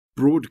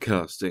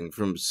Broadcasting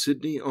from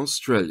Sydney,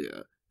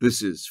 Australia,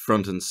 this is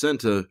Front and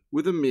Centre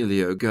with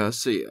Emilio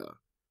Garcia.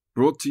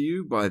 Brought to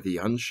you by the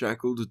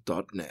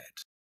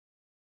Unshackled.net.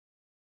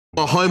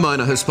 A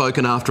homeowner has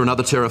spoken after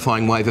another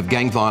terrifying wave of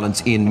gang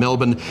violence in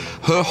Melbourne.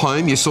 Her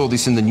home, you saw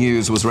this in the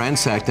news, was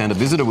ransacked and a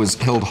visitor was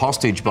held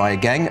hostage by a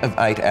gang of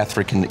 8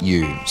 African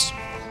youths.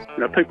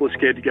 You know, people are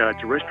scared to go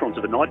to restaurants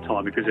at the night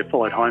time because they're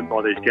followed home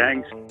by these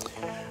gangs.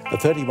 A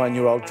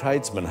 31-year-old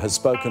tradesman has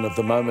spoken of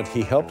the moment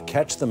he helped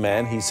catch the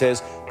man he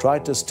says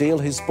tried to steal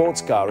his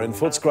sports car in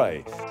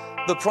Footscray.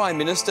 The Prime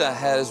Minister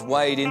has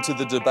weighed into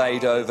the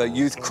debate over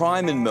youth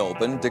crime in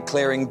Melbourne,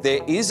 declaring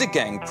there is a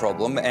gang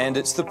problem and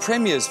it's the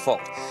Premier's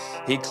fault.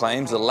 He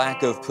claims a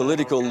lack of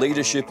political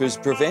leadership is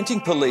preventing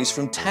police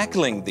from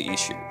tackling the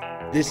issue.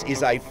 This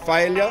is a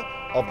failure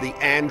of the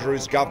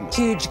Andrews government.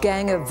 Huge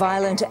gang of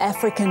violent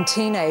African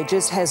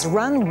teenagers has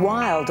run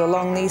wild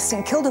along the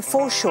St Kilda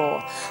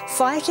foreshore,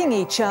 fighting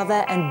each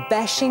other and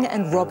bashing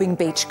and robbing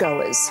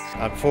beachgoers.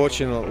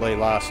 Unfortunately,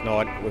 last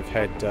night we've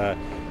had a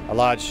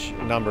large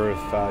number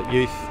of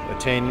youth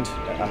attend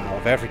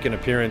of African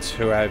appearance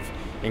who have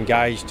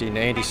engaged in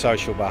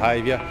antisocial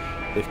behaviour.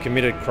 They've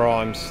committed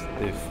crimes,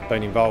 they've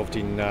been involved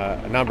in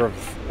a number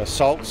of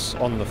assaults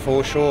on the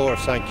foreshore of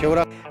St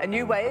Kilda. A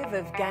new wave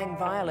of gang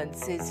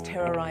violence is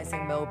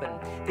terrorising Melbourne.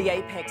 The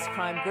Apex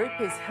crime group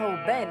is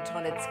hell-bent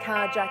on its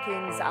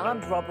carjackings,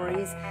 armed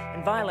robberies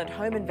and violent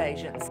home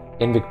invasions.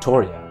 In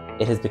Victoria,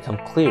 it has become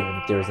clear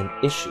that there is an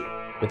issue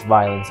with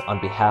violence on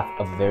behalf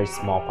of a very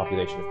small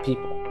population of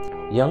people.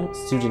 Young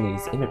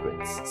Sudanese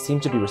immigrants seem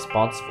to be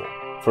responsible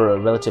for a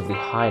relatively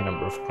high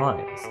number of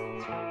crimes.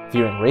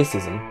 Fearing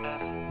racism,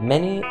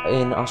 many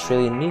in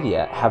Australian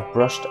media have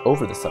brushed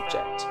over the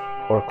subject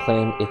or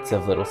claim it's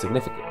of little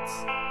significance,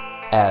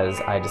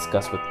 as I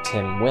discussed with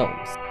Tim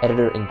Wilms,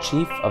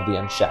 editor-in-chief of the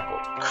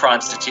Unshackled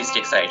Crime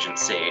Statistics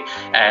Agency,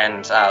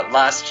 and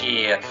last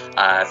year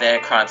their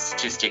crime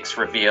statistics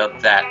revealed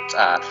that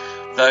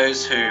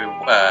those who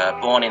were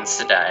born in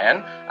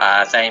Sudan,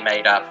 they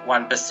made up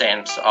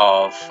 1%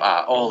 of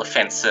all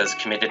offences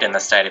committed in the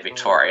state of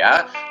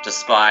Victoria,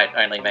 despite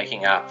only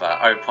making up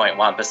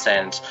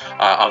 0.1%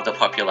 of the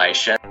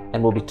population.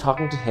 And we'll be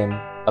talking to him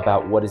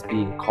about what is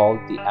being called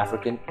the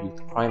African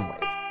youth crime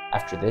wave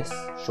after this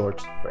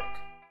short break.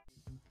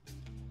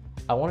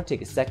 I want to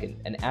take a second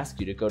and ask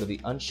you to go to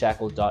the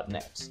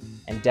Unshackled.net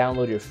and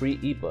download your free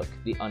ebook,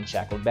 The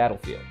Unshackled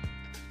Battlefield.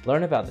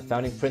 Learn about the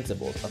founding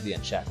principles of the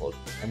Unshackled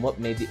and what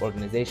made the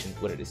organization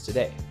what it is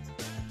today.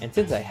 And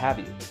since I have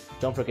you,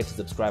 don't forget to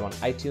subscribe on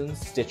iTunes,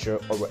 Stitcher,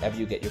 or wherever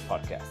you get your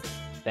podcasts.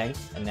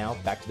 Thanks, and now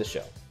back to the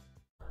show.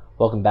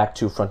 Welcome back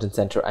to Front and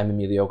Center. I'm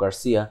Emilio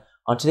Garcia.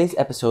 On today's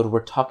episode,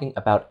 we're talking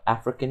about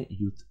African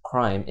youth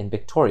crime in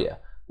Victoria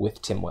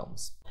with Tim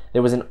Wilms.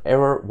 There was an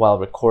error while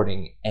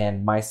recording,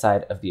 and my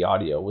side of the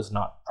audio was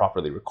not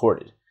properly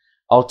recorded.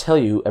 I'll tell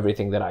you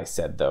everything that I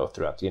said, though,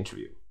 throughout the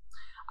interview.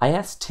 I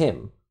asked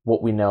Tim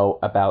what we know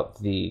about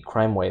the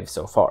crime wave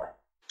so far.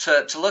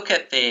 To look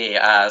at the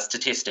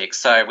statistics,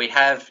 so we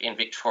have in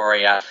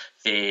Victoria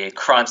the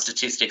Crime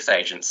Statistics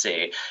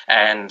Agency,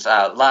 and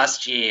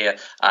last year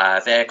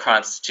their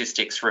crime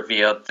statistics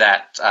revealed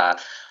that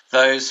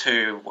those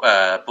who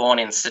were born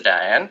in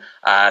Sudan,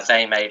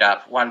 they made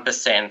up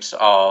 1%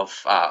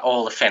 of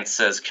all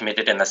offences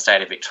committed in the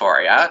state of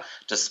Victoria,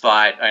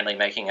 despite only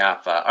making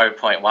up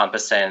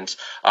 0.1%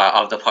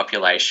 of the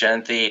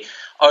population. The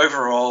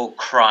overall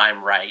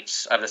crime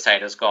rate of the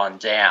state has gone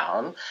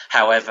down.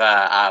 However,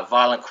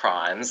 violent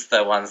crimes,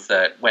 the ones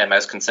that we're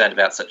most concerned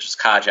about, such as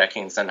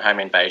carjackings and home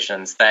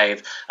invasions,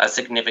 they've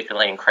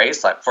significantly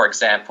increased. Like, for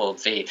example,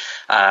 the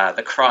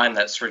crime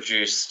that's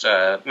reduced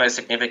most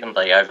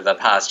significantly over the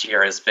past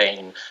year has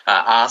been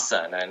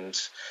arson,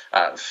 and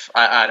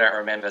I don't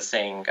remember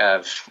seeing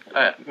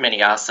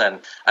many arson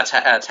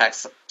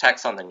attacks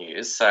on the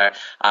news. So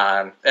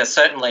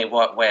certainly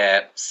what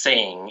we're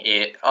seeing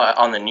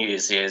on the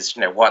news is,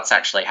 what's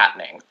actually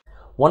happening.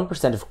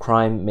 1% of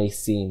crime may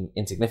seem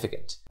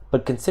insignificant,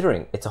 but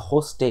considering it's a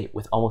whole state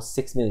with almost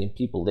 6 million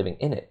people living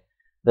in it,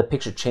 the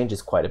picture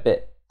changes quite a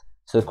bit.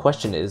 So the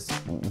question is,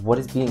 what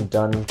is being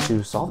done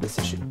to solve this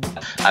issue?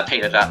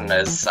 Peter Dutton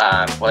has,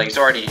 he's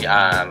already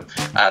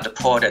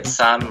deported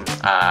some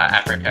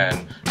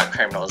African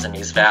criminals, and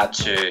he's vowed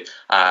to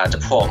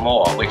deport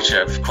more, which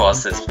of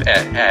course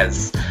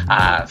has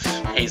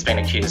he's been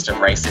accused of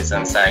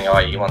racism, saying,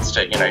 he wants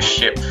to,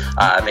 ship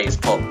these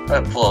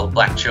poor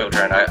black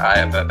children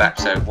over back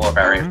to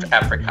war-ravaged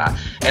Africa.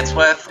 It's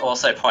worth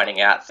also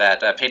pointing out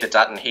that Peter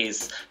Dutton,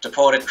 he's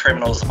deported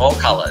criminals of all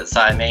colours.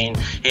 I mean,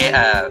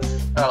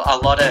 a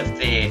lot of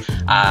the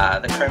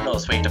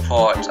criminals we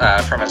deport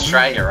from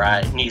Australia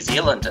are New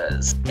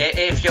Zealanders.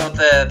 If you're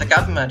the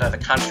government of a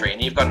country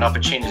and you've got an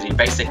opportunity to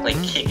basically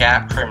kick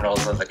out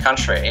criminals of the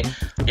country,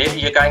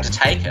 you're going to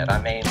take it.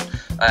 I mean,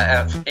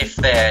 if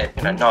they're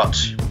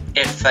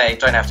if they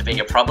don't have to be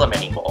your problem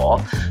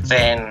anymore,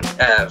 then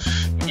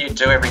you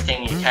do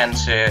everything you can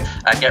to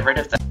get rid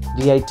of them.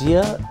 The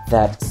idea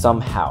that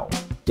somehow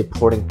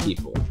deporting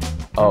people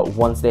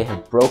once they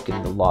have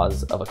broken the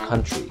laws of a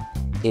country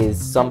is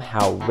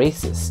somehow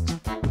racist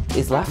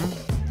is laughable.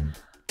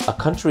 A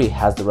country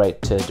has the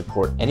right to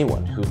deport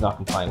anyone who's not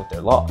complying with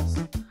their laws.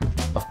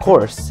 Of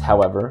course,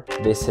 however,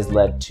 this has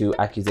led to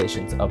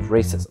accusations of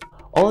racism.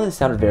 All of this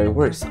sounded very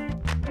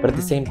worrisome, but at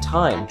the same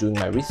time, doing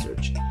my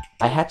research,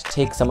 I had to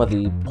take some of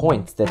the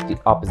points that the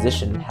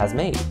opposition has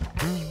made.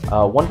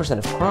 1%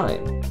 of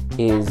crime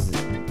is,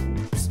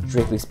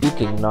 strictly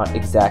speaking, not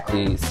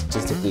exactly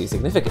statistically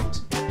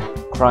significant.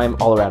 Crime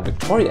all around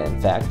Victoria, in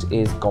fact,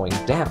 is going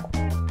down,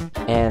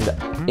 and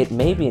it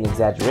may be an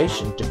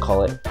exaggeration to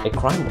call it a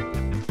crime wave.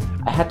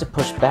 I had to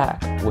push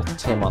back with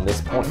Tim on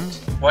this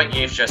point. What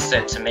you've just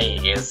said to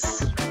me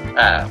is,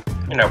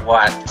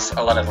 what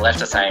a lot of the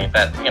left are saying,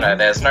 that,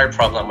 there's no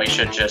problem, we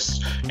should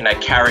just,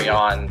 carry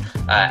on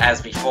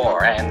as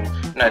before. And,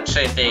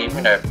 to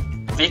the,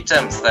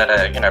 victims that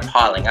are,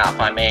 piling up,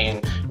 I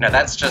mean,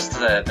 that's just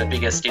the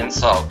biggest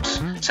insult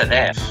to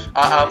them.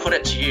 I'll put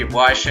it to you,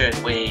 why should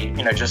we,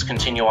 just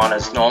continue on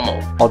as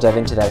normal? I'll dive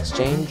into that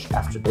exchange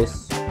after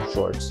this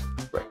short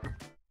break.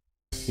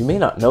 You may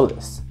not know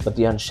this, but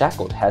the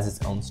Unshackled has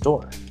its own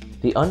store.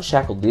 The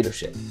Unshackled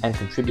leadership and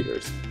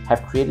contributors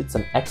have created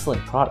some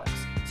excellent products,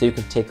 so you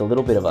can take a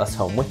little bit of us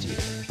home with you.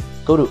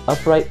 Go to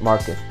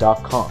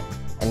uprightmarket.com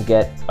and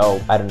get,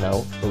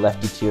 the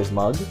Lefty Tears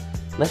mug.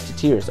 Lefty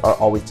Tears are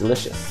always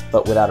delicious,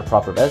 but without a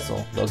proper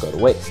bezel, they'll go to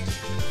waste.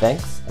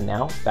 Thanks, and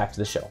now back to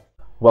the show.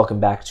 Welcome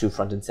back to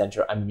Front and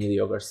Center. I'm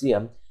Emilio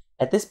Garcia.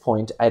 At this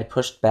point, I had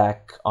pushed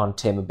back on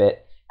Tim a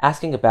bit,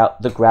 asking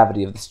about the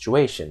gravity of the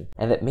situation,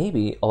 and that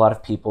maybe a lot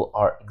of people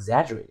are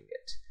exaggerating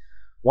it.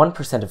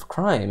 1% of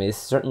crime is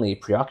certainly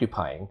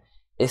preoccupying,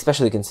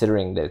 especially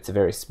considering that it's a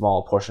very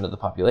small portion of the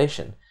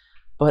population,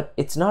 but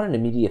it's not an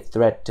immediate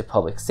threat to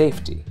public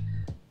safety.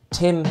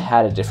 Tim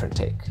had a different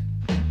take.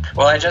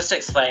 Well, I just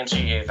explained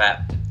to you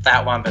that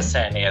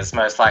 1% is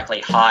most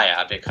likely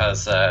higher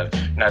because of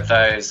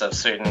those of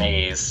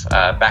Sudanese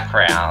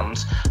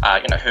background,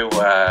 who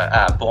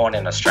were born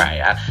in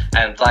Australia.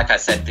 And like I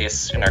said,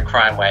 this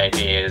crime wave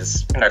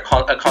is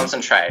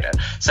concentrated.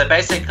 So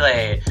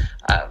basically,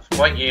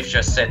 what you've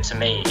just said to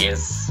me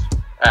is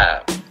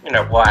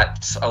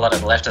what a lot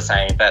of the left are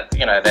saying, that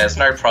there's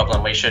no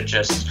problem, we should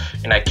just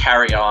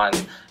carry on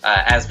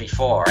as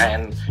before.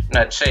 And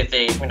to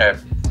the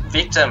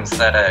victims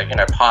that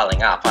are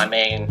piling up, I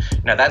mean,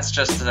 that's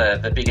just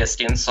the biggest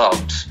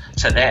insult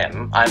to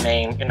them. I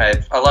mean,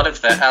 a lot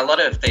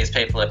of these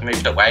people have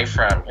moved away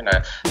from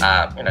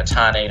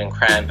Tarneit and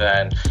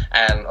Cranbourne,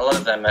 and a lot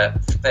of them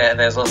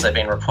there's also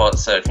been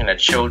reports of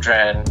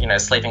children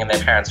sleeping in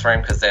their parents'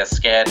 room because they're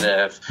scared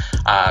of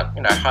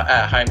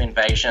home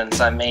invasions.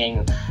 I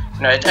mean,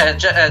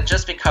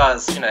 just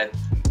because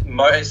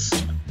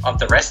most of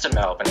the rest of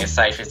Melbourne is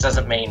safe, it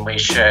doesn't mean we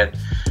should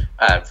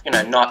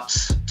not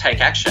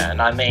take action.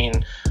 I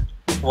mean,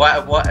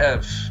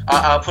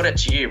 I'll put it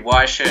to you,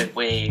 why should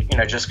we,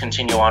 just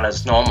continue on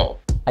as normal?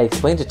 I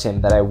explained to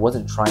Tim that I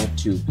wasn't trying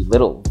to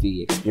belittle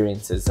the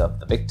experiences of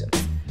the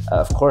victims.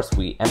 Of course,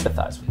 we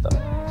empathize with them.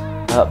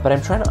 But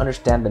I'm trying to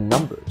understand the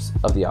numbers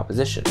of the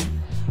opposition.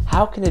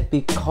 How can it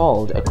be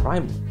called a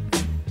crime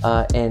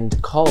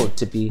and called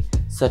to be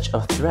such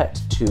a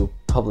threat to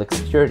public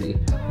security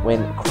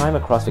when crime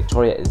across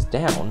Victoria is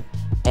down,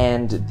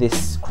 and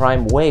this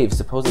crime wave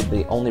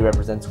supposedly only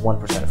represents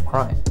 1% of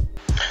crime?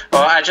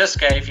 Well, I just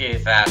gave you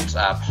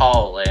that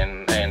poll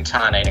in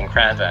Tarneit and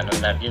Cranbourne,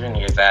 and I've given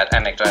you that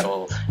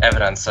anecdotal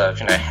evidence of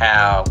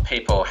how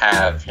people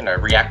have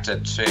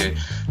reacted to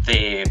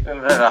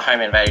the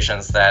home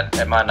invasions, that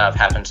it might not have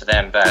happened to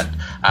them, but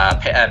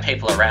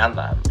people around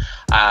them.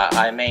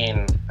 I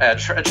mean,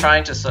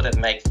 trying to sort of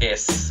make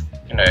this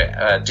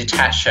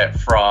detach it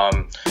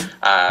from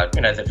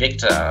the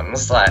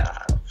victims, like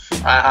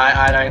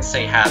I don't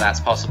see how that's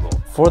possible.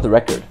 For the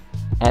record,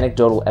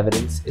 anecdotal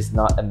evidence is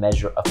not a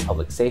measure of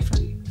public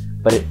safety,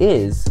 but it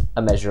is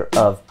a measure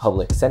of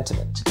public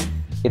sentiment.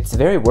 It's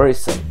very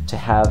worrisome to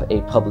have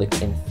a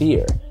public in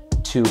fear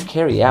to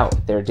carry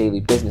out their daily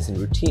business and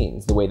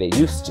routines the way they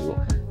used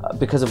to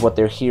because of what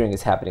they're hearing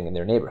is happening in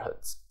their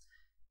neighborhoods.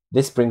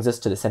 This brings us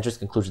to the Centre's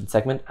conclusion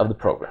segment of the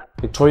program.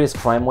 Victoria's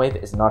crime wave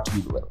is not to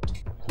be belittled.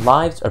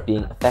 Lives are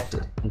being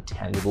affected in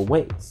tangible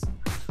ways.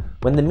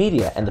 When the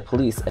media and the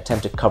police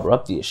attempt to cover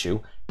up the issue,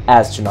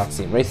 as to not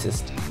seem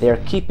racist, they are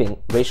keeping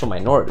racial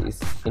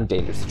minorities in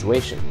dangerous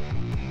situations.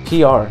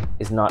 PR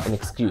is not an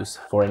excuse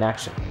for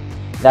inaction.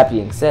 That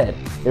being said,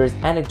 there is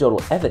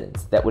anecdotal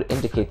evidence that would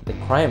indicate that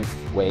the crime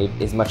wave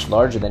is much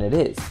larger than it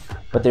is,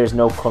 but there is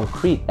no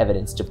concrete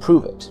evidence to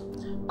prove it.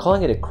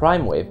 Calling it a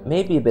crime wave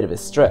may be a bit of a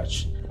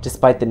stretch,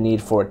 despite the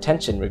need for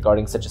attention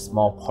regarding such a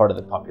small part of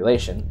the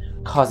population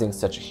causing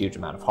such a huge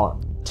amount of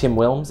harm. Tim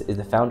Wilms is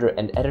the founder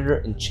and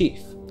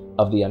editor-in-chief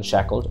of The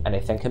Unshackled, and I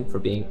thank him for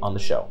being on the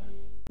show.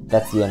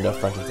 That's the end of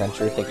Front and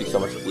Center. Thank you so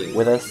much for being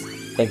with us.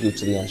 Thank you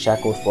to The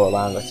Unshackled for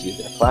allowing us to use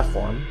their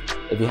platform.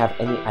 If you have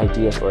any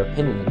ideas or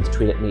opinions,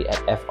 tweet at me at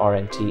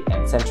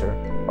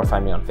FRNT&Center or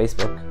find me on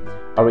Facebook.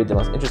 I'll read the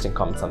most interesting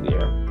comments on the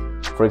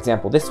air. For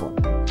example, this one.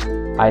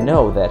 I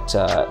know that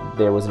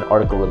there was an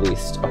article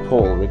released, a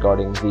poll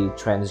regarding the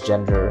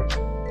transgender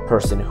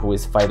person who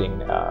is fighting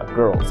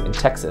girls in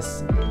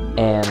Texas,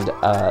 and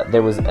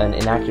there was an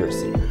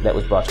inaccuracy that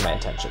was brought to my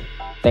attention.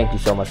 Thank you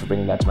so much for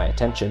bringing that to my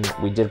attention.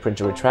 We did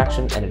print a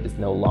retraction, and it is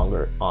no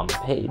longer on the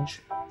page.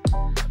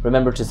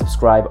 Remember to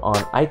subscribe on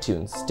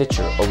iTunes,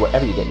 Stitcher, or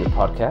wherever you get your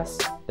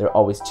podcasts. There are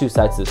always two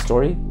sides to the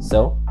story,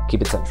 so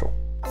keep it central.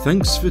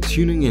 Thanks for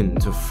tuning in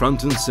to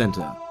Front and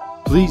Centre.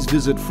 Please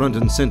visit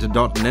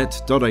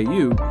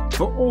frontandcentre.net.au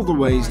for all the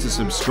ways to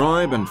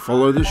subscribe and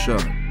follow the show.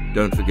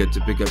 Don't forget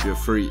to pick up your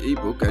free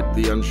ebook at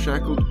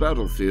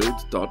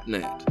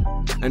theunshackledbattlefield.net.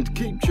 And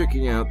keep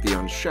checking out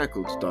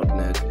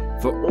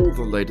theunshackled.net for all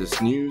the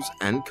latest news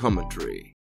and commentary.